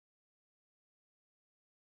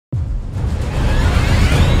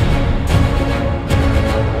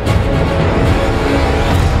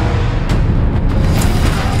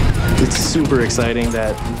super exciting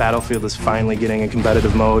that Battlefield is finally getting a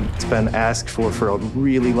competitive mode. It's been asked for a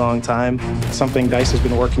really long time. Something DICE has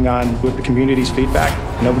been working on with the community's feedback.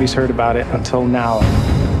 Nobody's heard about it until now.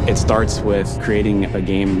 It starts with creating a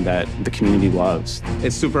game that the community loves.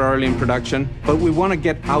 It's super early in production, but we want to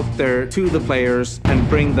get out there to the players and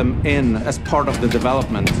bring them in as part of the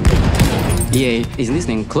development. EA is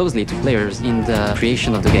listening closely to players in the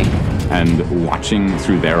creation of the game. And watching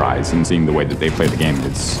through their eyes and seeing the way that they play the game,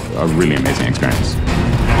 it's a really amazing experience.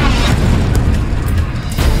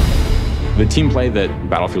 The team play that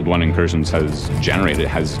Battlefield 1 Incursions has generated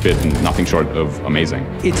has been nothing short of amazing.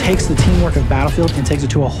 It takes the teamwork of Battlefield and takes it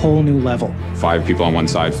to a whole new level. 5 people on one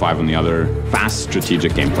side, 5 on the other. Fast,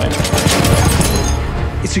 strategic gameplay.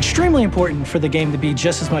 It's extremely important for the game to be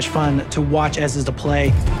just as much fun to watch as is to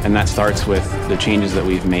play. And that starts with the changes that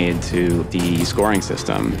we've made to the scoring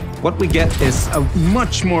system. What we get is a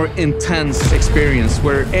much more intense experience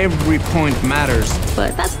where every point matters.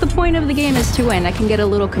 But that's the point of the game, is to win. I can get a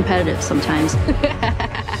little competitive sometimes.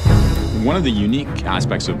 One of the unique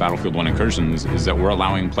aspects of Battlefield 1 Incursions is that we're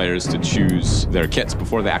allowing players to choose their kits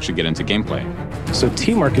before they actually get into gameplay. So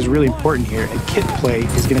teamwork is really important here, and kit play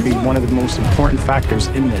is going to be one of the most important factors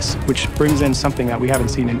in this, which brings in something that we haven't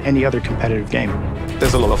seen in any other competitive game.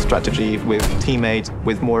 There's a lot of strategy with teammates,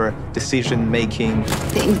 with more decision-making.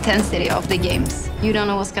 The intensity of the games. You don't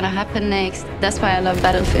know what's going to happen next. That's why I love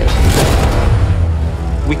Battlefield.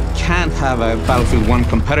 We can't have a Battlefield 1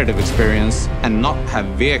 competitive experience and not have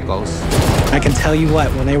vehicles. I can tell you what,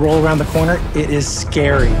 when they roll around the corner, it is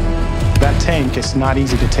scary. That tank is not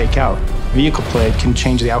easy to take out. Vehicle play can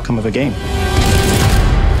change the outcome of a game.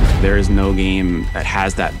 There is no game that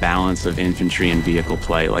has that balance of infantry and vehicle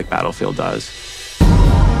play like Battlefield does.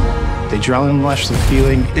 The adrenaline rush, the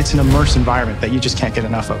feeling, it's an immersive environment that you just can't get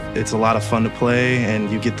enough of. It's a lot of fun to play, and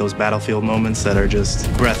you get those Battlefield moments that are just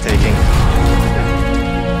breathtaking.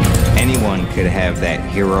 Anyone could have that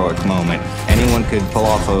heroic moment. Anyone could pull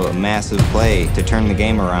off a massive play to turn the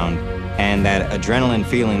game around. And that adrenaline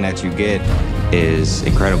feeling that you get is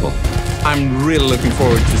incredible. I'm really looking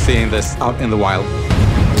forward to seeing this out in the wild.